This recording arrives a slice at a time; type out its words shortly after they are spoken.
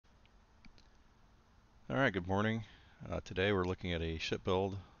Alright, good morning. Today we're looking at a ship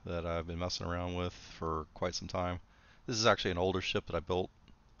build that I've been messing around with for quite some time. This is actually an older ship that I built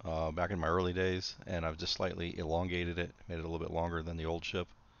back in my early days, and I've just slightly elongated it, made it a little bit longer than the old ship.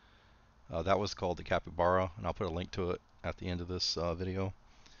 That was called the Capybara, and I'll put a link to it at the end of this video.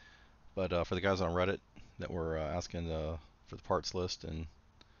 But for the guys on Reddit that were asking for the parts list and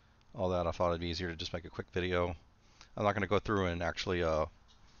all that, I thought it'd be easier to just make a quick video. I'm not going to go through and actually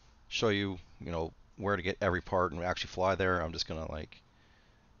show you, where to get every part and actually fly there. I'm just gonna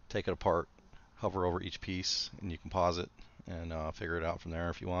take it apart, hover over each piece, and you can pause it and figure it out from there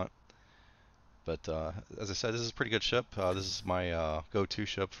if you want. But as I said, this is a pretty good ship. This is my go-to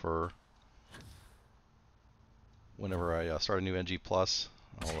ship for whenever I start a new NG Plus.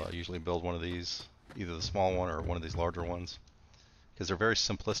 I'll usually build one of these, either the small one or one of these larger ones, because they're very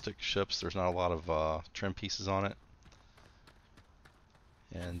simplistic ships. There's not a lot of trim pieces on it,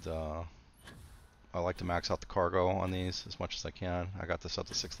 and I like to max out the cargo on these as much as I can. I got this up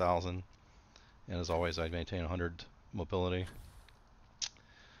to 6,000, and as always, I maintain 100 mobility.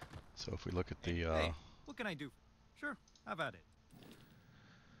 So if we look at the Hey, what can I do? Sure, have at it.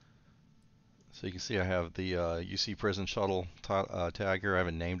 so you can see I have the UC Prison Shuttle tag here. I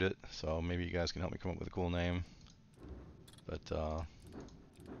haven't named it, so maybe you guys can help me come up with a cool name. But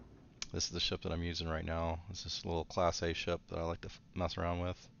this is the ship that I'm using right now. It's this little Class A ship that I like to mess around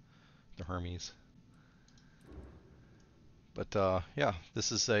with, the Hermes. But yeah,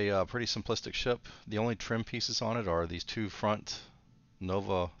 this is a pretty simplistic ship. The only trim pieces on it are these two front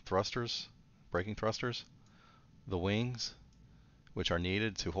Nova thrusters, braking thrusters, the wings, which are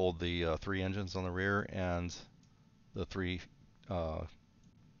needed to hold the three engines on the rear, and the three uh,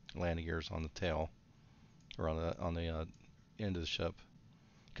 landing gears on the tail, or on the end of the ship,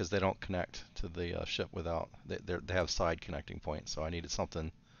 because they don't connect to the ship without, they have side connecting points. So I needed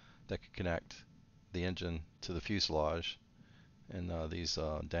something that could connect the engine to the fuselage, and these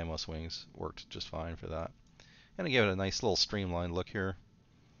Deimos wings worked just fine for that. And I gave it a nice little streamlined look here.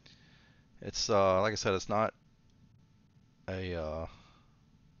 It's like I said, it's not a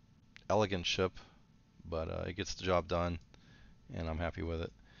elegant ship, but it gets the job done, and I'm happy with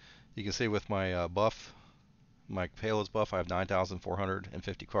it. You can see with my buff, my payloads buff, I have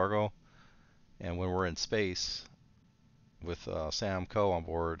 9,450 cargo, and when we're in space with Sam Coe on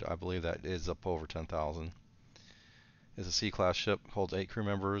board, I believe that is up over 10,000. It's a C-class ship, holds 8 crew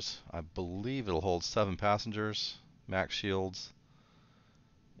members. I believe it'll hold 7 passengers, max shields,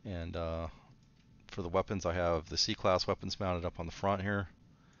 and for the weapons, I have the C-class weapons mounted up on the front here,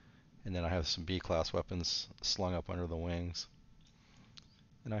 and then I have some B-class weapons slung up under the wings.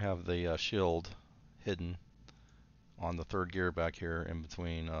 And I have the shield hidden on the third gear back here in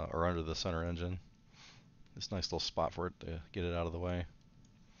between, or under the center engine. This nice little spot for it to get it out of the way.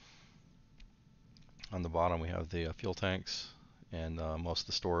 On the bottom we have the fuel tanks and most of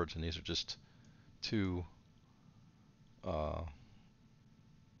the storage, and these are just two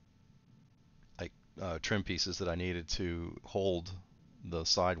trim pieces that I needed to hold the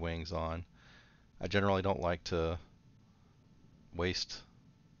side wings on. I generally don't like to waste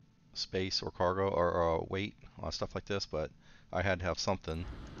space or cargo or weight on stuff like this, but I had to have something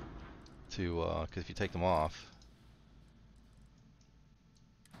to, because if you take them off,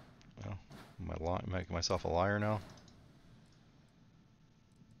 well, am I making myself a liar now?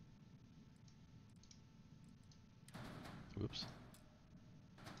 Oops.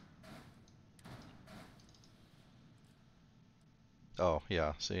 Oh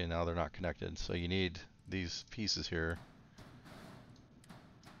yeah, see, now they're not connected, so you need these pieces here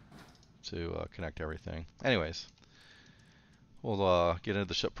to connect everything. Anyways, we'll get into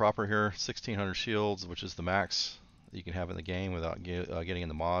the ship proper here. 1,600 shields, which is the max that you can have in the game without getting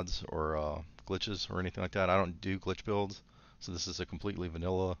into mods or glitches or anything like that. I don't do glitch builds, so this is a completely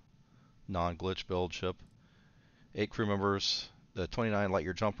vanilla, non-glitch build ship. 8 crew members. The 29 light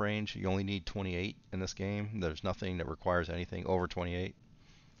year jump range, you only need 28 in this game. There's nothing that requires anything over 28.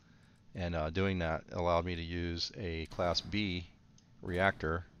 And doing that allowed me to use a Class B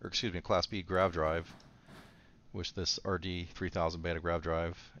reactor, or excuse me, Class B grav drive, with this RD 3000 beta grav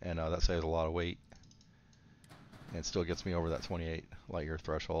drive, and that saves a lot of weight and still gets me over that 28 light year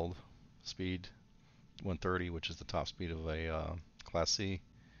threshold. Speed 130, which is the top speed of a Class C,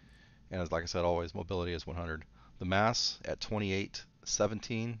 and as like I said, always mobility is 100. The mass at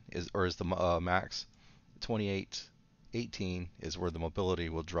 2817 is the max. 2818 is where the mobility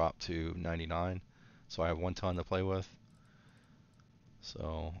will drop to 99. So I have 1 ton to play with.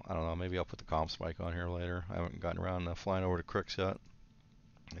 So I don't know, maybe I'll put the comp spike on here later. I haven't gotten around to flying over to Crooks yet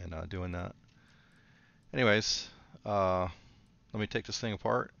and doing that. Anyways, let me take this thing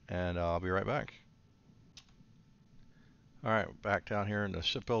apart and I'll be right back. Alright, back down here in the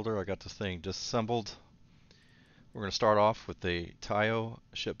shipbuilder. I got this thing disassembled. We're going to start off with the Tayo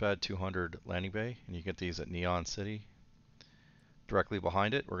Shipbed 200 landing bay, and you get these at Neon City. Directly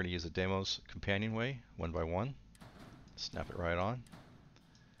behind it, we're going to use a Deimos companionway, one by one. Snap it right on.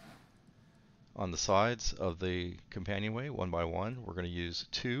 On the sides of the companionway, one by one, we're going to use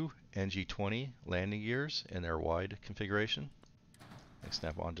two NG20 landing gears in their wide configuration. They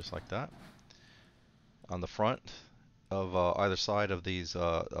snap on just like that. On the front of either side of these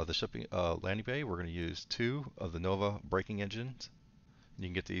of the shipping landing bay, we're going to use two of the Nova braking engines. You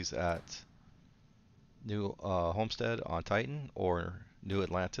can get these at New Homestead on Titan or New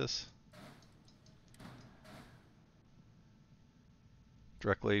Atlantis.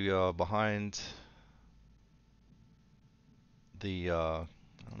 Directly behind the, I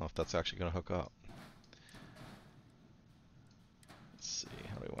don't know if that's actually going to hook up. Let's see,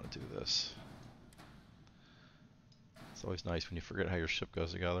 how do we want to do this? It's always nice when you forget how your ship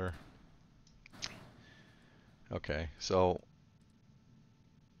goes together. Okay, so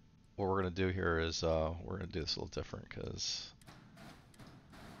what we're going to do here is we're going to do this a little different because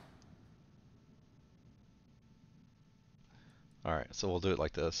alright, so we'll do it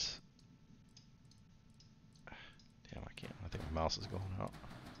like this. Damn, I can't. I think my mouse is going out.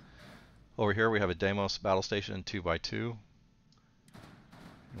 Over here we have a Deimos battle station 2x2.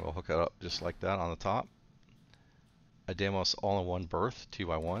 We'll hook it up just like that on the top. A Deimos all-in-one berth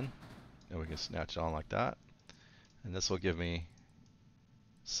 2x1, and we can snatch it on like that. And this will give me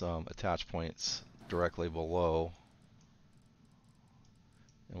some attach points directly below,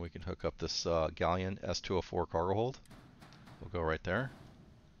 and we can hook up this Galleon S204 cargo hold. We'll go right there.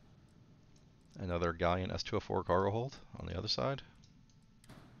 Another Galleon S204 cargo hold on the other side.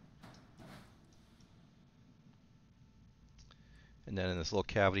 And then in this little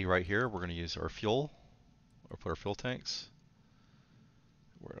cavity right here, we're going to use our fuel, or put our fuel tanks.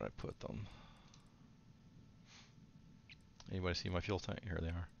 Where did I put them? Anybody see my fuel tank? Here they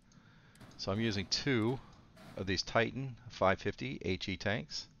are. So I'm using two of these Titan 550 HE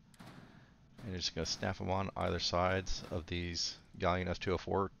tanks. And you're just going to snap them on either sides of these Galleon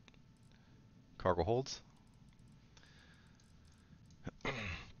S204 cargo holds.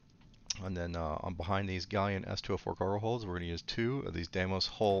 And then on behind these Galleon S204 cargo holds, we're going to use two of these Deimos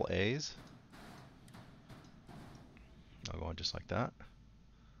Hull A's. I'll go on just like that.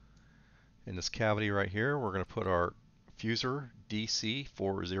 In this cavity right here, we're going to put our Fuser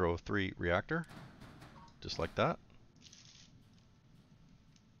DC403 reactor, just like that.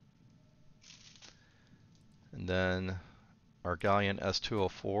 And then our Galleon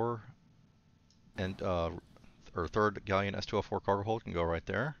S204 and or third Galleon S204 cargo hold can go right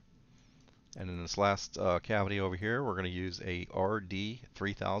there. And in this last cavity over here, we're going to use a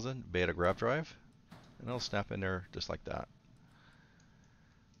RD3000 beta grab drive, and it'll snap in there just like that.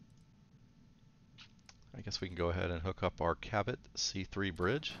 I guess we can go ahead and hook up our Cabot C3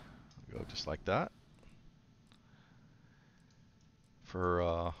 bridge. Go just like that.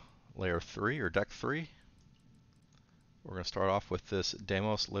 For layer 3 or deck 3, we're going to start off with this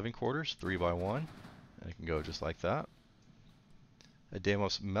Deimos living quarters 3x1, and it can go just like that. A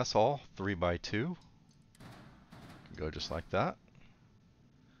Deimos mess hall 3x2 can go just like that.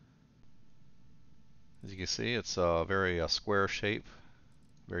 As you can see, it's a very square shape,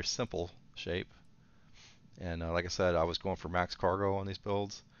 very simple shape. And like I said, I was going for max cargo on these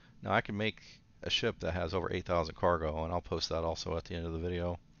builds. Now I can make a ship that has over 8,000 cargo, and I'll post that also at the end of the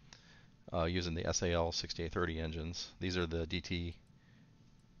video, using the SAL 6830 engines. These are the DT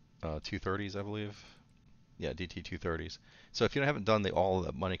 230s, I believe. Yeah, DT 230s. So if you haven't done all of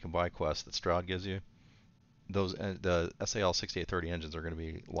the money can buy quest that Stroud gives you, those the SAL 6830 engines are going to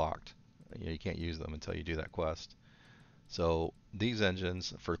be locked. You can't use them until you do that quest. So these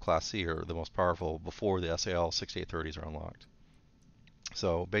engines for Class C are the most powerful before the SAL 6830s are unlocked.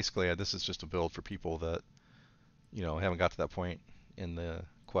 So basically, this is just a build for people that haven't got to that point in the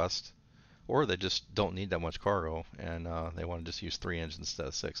quest, or they just don't need that much cargo and they want to just use 3 engines instead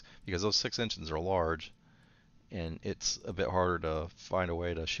of 6, because those 6 engines are large, and it's a bit harder to find a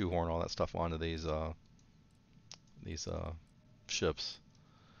way to shoehorn all that stuff onto these ships.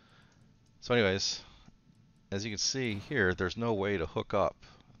 So anyways, as you can see here, there's no way to hook up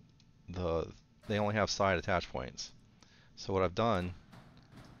they only have side attach points. So what I've done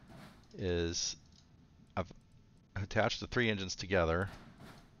is I've attached the 3 engines together.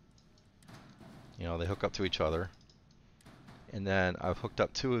 They hook up to each other. And then I've hooked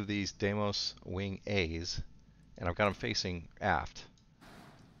up 2 of these Deimos Wing A's, and I've got them facing aft.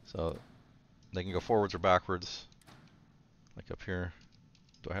 So they can go forwards or backwards, like up here.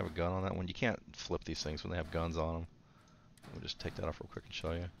 Do I have a gun on that one? You can't flip these things when they have guns on them. Let me just take that off real quick and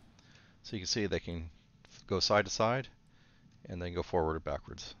show you. So you can see they can go side to side and then go forward or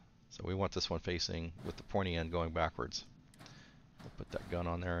backwards. So we want this one facing with the pointy end going backwards. I'll put that gun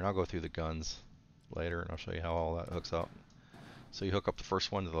on there, and I'll go through the guns later and I'll show you how all that hooks up. So you hook up the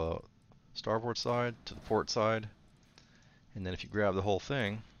first one to the starboard side, to the port side, and then if you grab the whole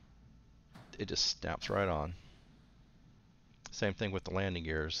thing, it just snaps right on. Same thing with the landing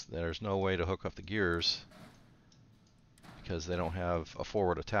gears. There's no way to hook up the gears because they don't have a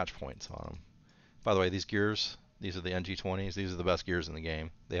forward attach points on them. By the way, these gears, these are the NG20s. These are the best gears in the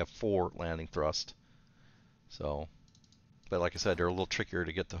game. They have 4 landing thrust. So, but like I said, they're a little trickier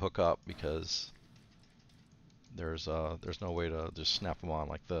to get to hook up because there's no way to just snap them on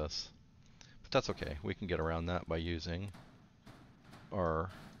like this. But that's okay. We can get around that by using our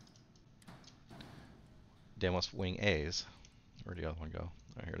Demos Wing A's. Where'd the other one go?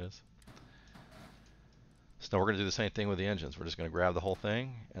 Oh, here it is. So now we're going to do the same thing with the engines. We're just going to grab the whole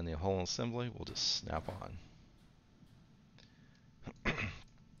thing, and the whole assembly will just snap on.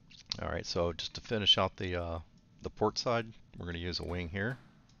 Alright, so just to finish out the port side, we're going to use a wing here.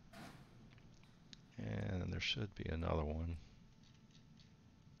 And there should be another one.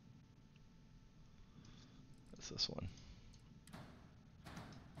 That's this one.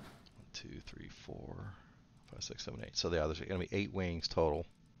 1, 2, 3, 4, 5, 6, 7, 8. So yeah, there's going to be 8 wings total.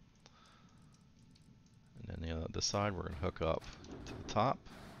 And then this side we're going to hook up to the top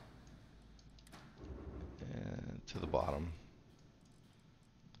and to the bottom.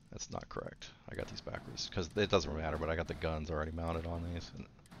 That's not correct. I got these backwards because it doesn't matter, but I got the guns already mounted on these. And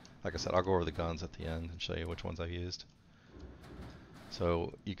like I said, I'll go over the guns at the end and show you which ones I've used.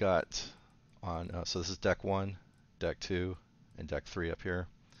 So you got on, so this is deck 1, deck 2, and deck 3 up here.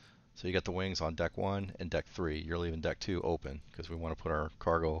 So you got the wings on deck 1 and deck 3. You're leaving deck 2 open because we want to put our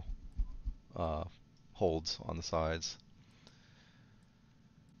cargo holds on the sides.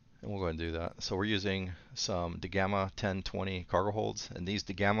 And we'll go ahead and do that. So we're using some DeGamma 1020 cargo holds, and these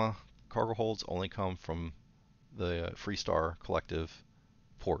DeGamma cargo holds only come from the Freestar Collective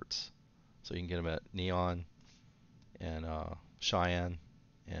ports. So you can get them at Neon and Cheyenne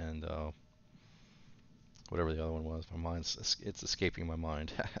and whatever the other one was. My mind's it's escaping my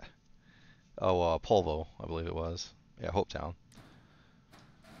mind. Oh, Polvo, I believe it was. Yeah, Hopetown.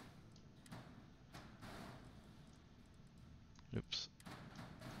 Oops.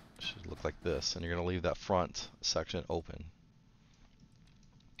 Should look like this, and you're going to leave that front section open.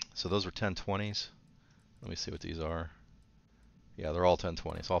 So those were 1020s. Let me see what these are. Yeah, they're all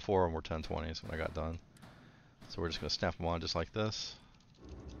 1020s. All 4 of them were 1020s when I got done. So we're just going to snap them on just like this.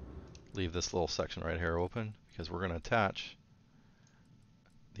 Leave this little section right here open because we're going to attach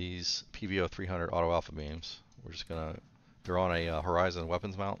these PVO 300 auto alpha beams. We're just going to, they're on a Horizon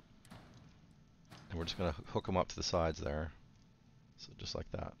weapons mount, and we're just going to hook them up to the sides there. So just like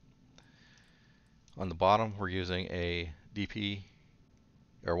that. On the bottom, we're using a DP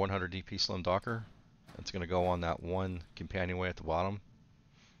or 100 DP slim docker. It's going to go on that one companionway at the bottom.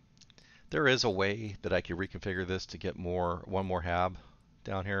 There is a way that I could reconfigure this to get one more hab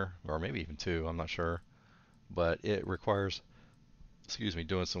down here, or maybe even 2, I'm not sure. But it requires, excuse me,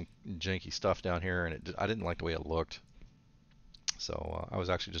 doing some janky stuff down here, and I didn't like the way it looked. So I was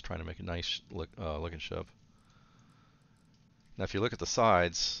actually just trying to make a nice looking ship. Now if you look at the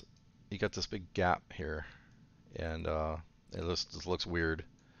sides, you got this big gap here, and it just looks weird.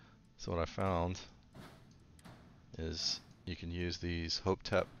 So what I found is you can use these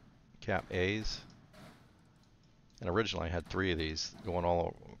Hopetep Cap A's, and originally I had 3 of these going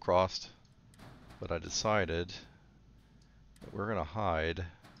all across, but I decided that we're going to hide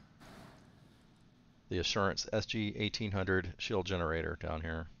the Assurance SG 1800 shield generator down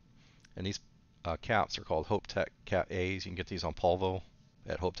here, and these caps are called Hopetep Cap A's. You can get these on Polvo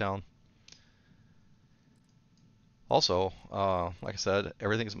at Hopetown. Also, like I said,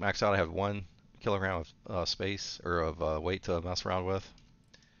 everything's maxed out. I have 1 kilogram of space or of weight to mess around with,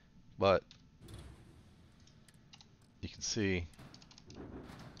 but you can see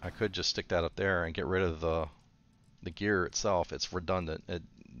I could just stick that up there and get rid of the gear itself. It's redundant.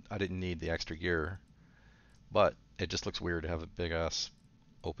 I didn't need the extra gear, but it just looks weird to have a big ass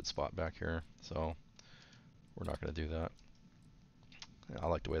open spot back here, so we're not going to do that. I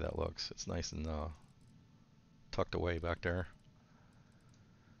like the way that looks. It's nice and tucked away back there.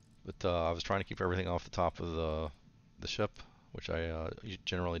 But I was trying to keep everything off the top of the ship, which I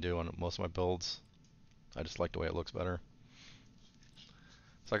generally do on most of my builds. I just like the way it looks better.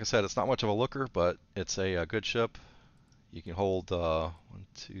 So like I said, it's not much of a looker, but it's a good ship. You can hold 1,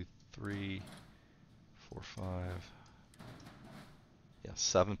 2, 3, 4, 5, yeah,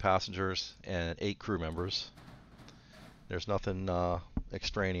 7 passengers and 8 crew members. There's nothing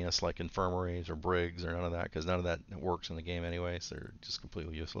extraneous like infirmaries or brigs or none of that, because none of that works in the game anyway, so they're just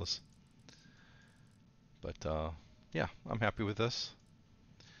completely useless. But yeah, I'm happy with this.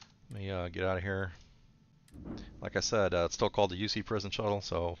 Let me get out of here. Like I said, it's still called the UC Prison Shuttle,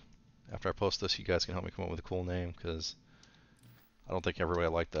 so after I post this, you guys can help me come up with a cool name, because I don't think everybody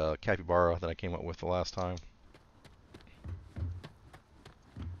liked the Capybara that I came up with the last time.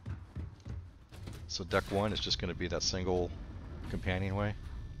 So deck 1 is just going to be that single companionway.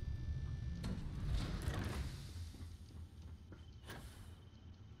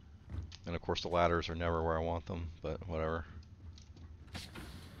 And of course the ladders are never where I want them, but whatever.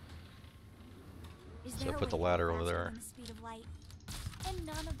 So I put the ladder over there. And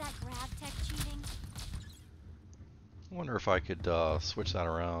none of that grab tech cheating. I wonder if I could switch that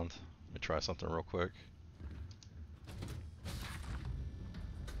around. Let me try something real quick.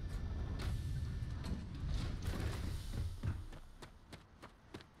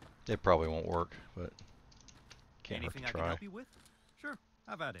 It probably won't work, but can't hurt to Anything I can try. help you with? Sure,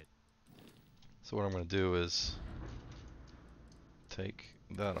 have at it. So what I'm going to do is take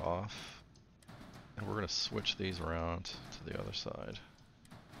that off, and we're going to switch these around to the other side.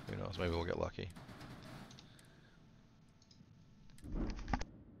 Who knows, maybe we'll get lucky.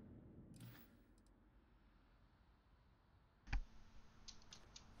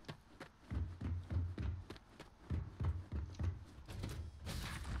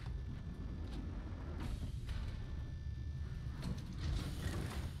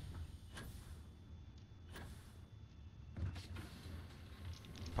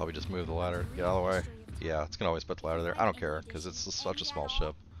 Probably just move the ladder, get out of the way. Yeah, it's going to always put the ladder there. I don't care, because it's such a small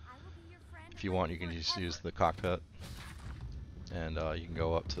ship. If you want, you can just use the cockpit, and you can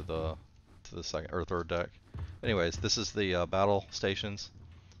go up to the second or third deck. Anyways, this is the battle stations.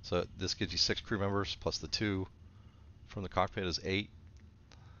 So this gives you 6 crew members, plus the 2 from the cockpit is 8.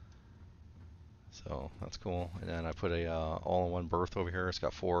 So that's cool. And then I put a all-in-one berth over here. It's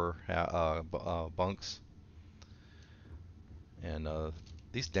got 4 bunks. And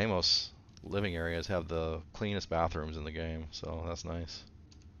these Deimos living areas have the cleanest bathrooms in the game, so that's nice.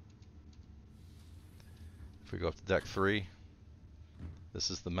 If we go up to deck 3,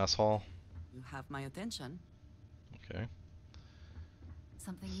 this is the mess hall. You have my attention. Okay.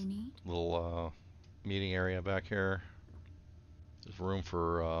 Something you need? Little meeting area back here. There's room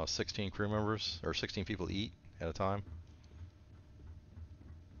for 16 crew members, or 16 people to eat at a time.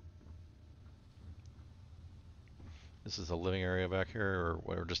 This is a living area back here,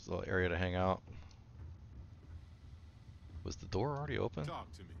 or just the area to hang out. Was the door already open?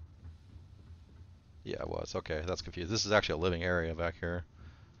 Talk to me. Yeah, it was. Okay, that's confused. This is actually a living area back here.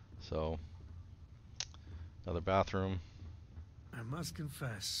 So, another bathroom. I must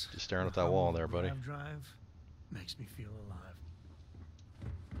confess. Just staring at that wall there, buddy. Drive makes me feel alive.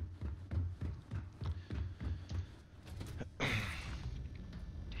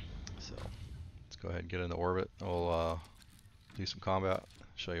 So, let's go ahead and get into orbit. We'll do some combat.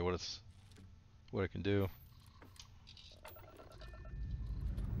 Show you what it can do.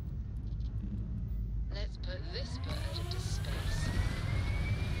 Let's put this bird into space.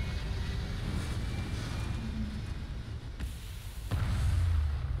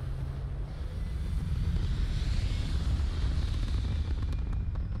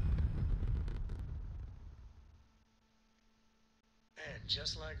 And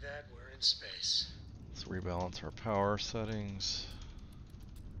just like that, we're in space. Let's rebalance our power settings.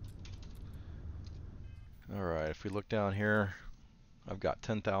 Alright, if we look down here, I've got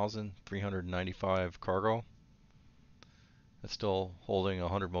 10,395 cargo. It's still holding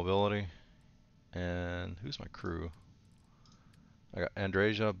 100 mobility. And who's my crew? I got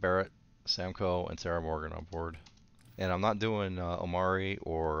Andrasia, Barrett, Samco, and Sarah Morgan on board. And I'm not doing Omari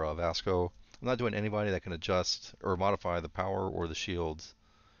or Vasco. I'm not doing anybody that can adjust or modify the power or the shields,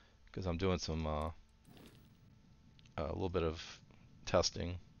 because I'm doing some a little bit of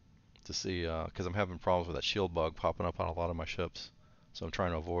testing to see, because I'm having problems with that shield bug popping up on a lot of my ships. So I'm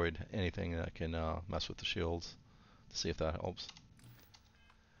trying to avoid anything that can mess with the shields to see if that helps.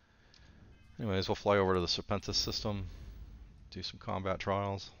 Anyways, we'll fly over to the Serpentis system, do some combat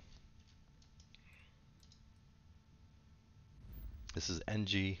trials. This is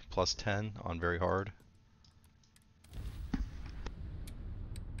NG plus 10 on very hard.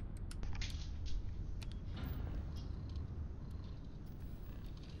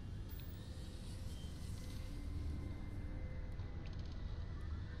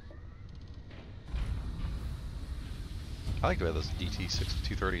 I like the way those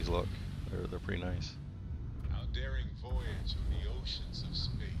DT-230s look. They're pretty nice. Our daring voyage on the oceans of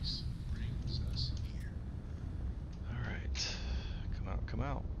space brings us here. Alright.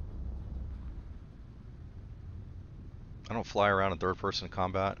 I don't fly around in third person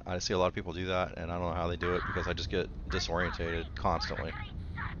combat. I see a lot of people do that, and I don't know how they do it because I just get disorientated constantly.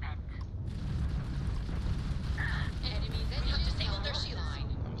 Enemies engines disabled their shield line.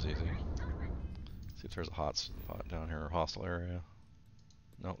 That was easy. See if there's a hot spot down here, a hostile area.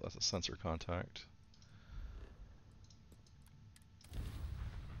 Nope, that's a sensor contact.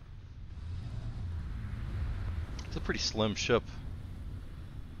 It's a pretty slim ship.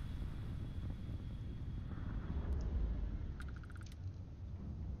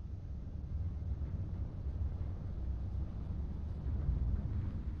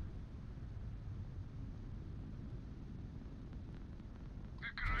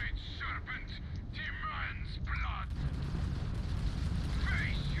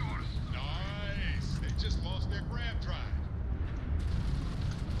 Nice! They just lost their grab drive.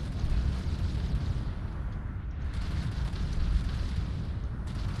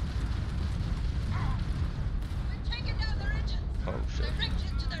 We're taking down their engines. Oh shit. Direct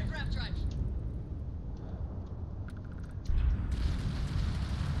hit to their grab drive.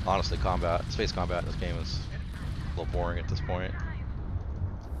 Honestly, space combat in this game is a little boring at this point.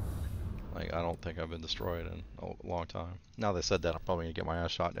 Like, I don't think I've been destroyed in a long time. Now they said that, I'm probably gonna get my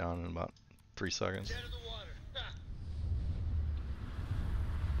ass shot down in about 3 seconds. Jet of the water. Ha!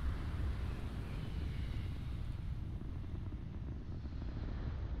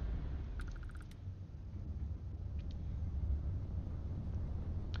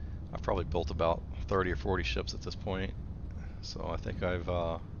 I've probably built about 30 or 40 ships at this point, so I think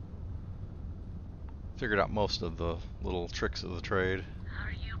I've figured out most of the little tricks of the trade.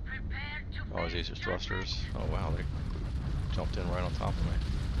 Are you prepared to Always use face your thrusters. judgment? Oh wow, they jumped in right on top of me.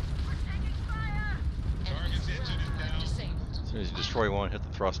 We're taking fire! Target's Enemies engine is grab drive down. disabled. As soon as you destroy one, hit the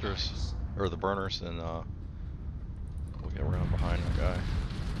thrusters, or the burners, and we'll get around behind the guy.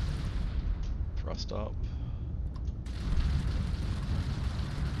 Thrust up.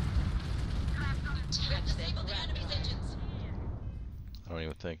 Attack disabled the enemy's engines. I don't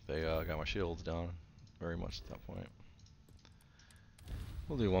even think they got my shields down very much at that point.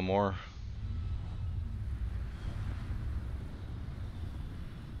 We'll do one more.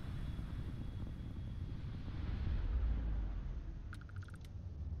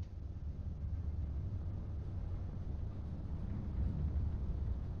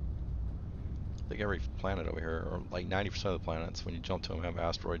 I think every planet over here, or like 90% of the planets, when you jump to them, have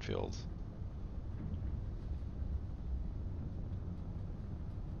asteroid fields.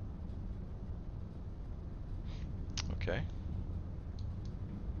 Okay.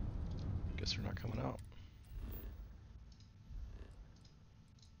 Guess they're not coming out.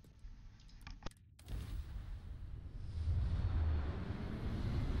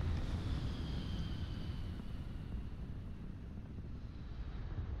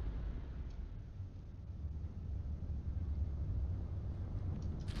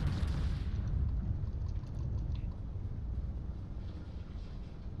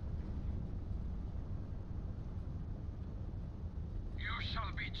 You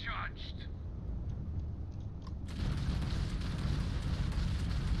shall be judged.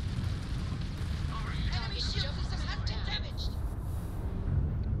 Enemy shield system has been damaged.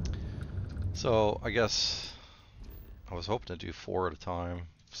 So I guess I was hoping to do 4 at a time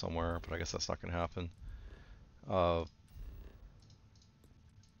somewhere, but I guess that's not going to happen.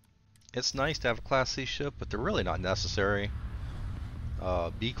 It's nice to have a Class C ship, but they're really not necessary.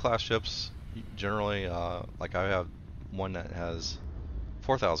 B class ships generally, like I have one that has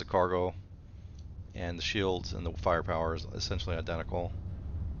 4,000 cargo, and the shields and the firepower is essentially identical,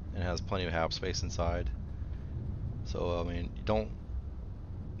 and has plenty of hab space inside. So I mean, you don't,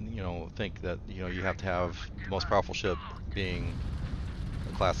 think that you have to have the most powerful ship being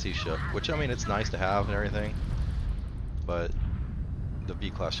a Class C ship, which I mean it's nice to have and everything, but the B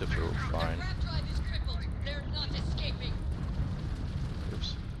class ships are fine. Their grab drive is crippled. They're not escaping.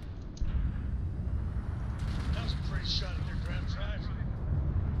 Oops. That was a pretty shot at their grab drive.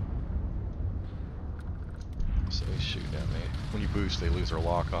 So he's shooting at me. When you boost, they lose their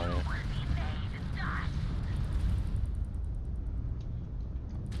lock on you.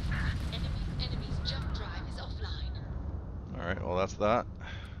 Enemy's jump drive is offline. Alright, well that's that.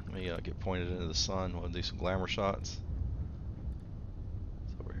 Let me get pointed into the sun. We'll do some glamour shots.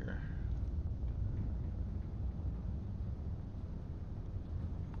 It's over here.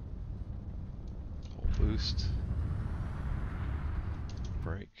 Hold boost.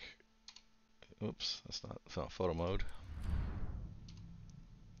 Brake. Oops, that's not photo mode.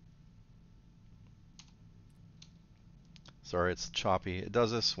 Sorry, it's choppy. It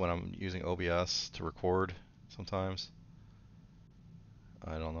does this when I'm using OBS to record sometimes.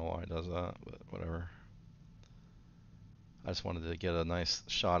 I don't know why it does that, but whatever. I just wanted to get a nice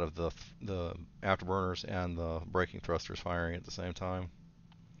shot of the afterburners and the braking thrusters firing at the same time.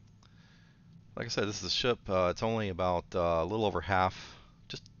 Like I said, this is a ship. It's only about a little over half,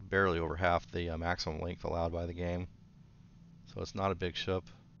 just barely over half the maximum length allowed by the game. So it's not a big ship.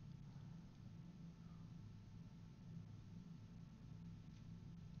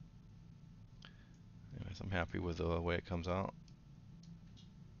 Anyways, I'm happy with the way it comes out.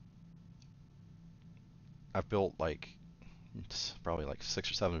 I've built like probably like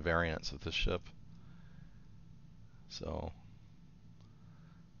 6 or 7 variants of this ship. So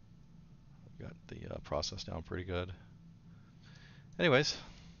I've got the process down pretty good. Anyways,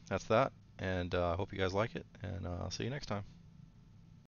 that's that, and I hope you guys like it, and I'll see you next time.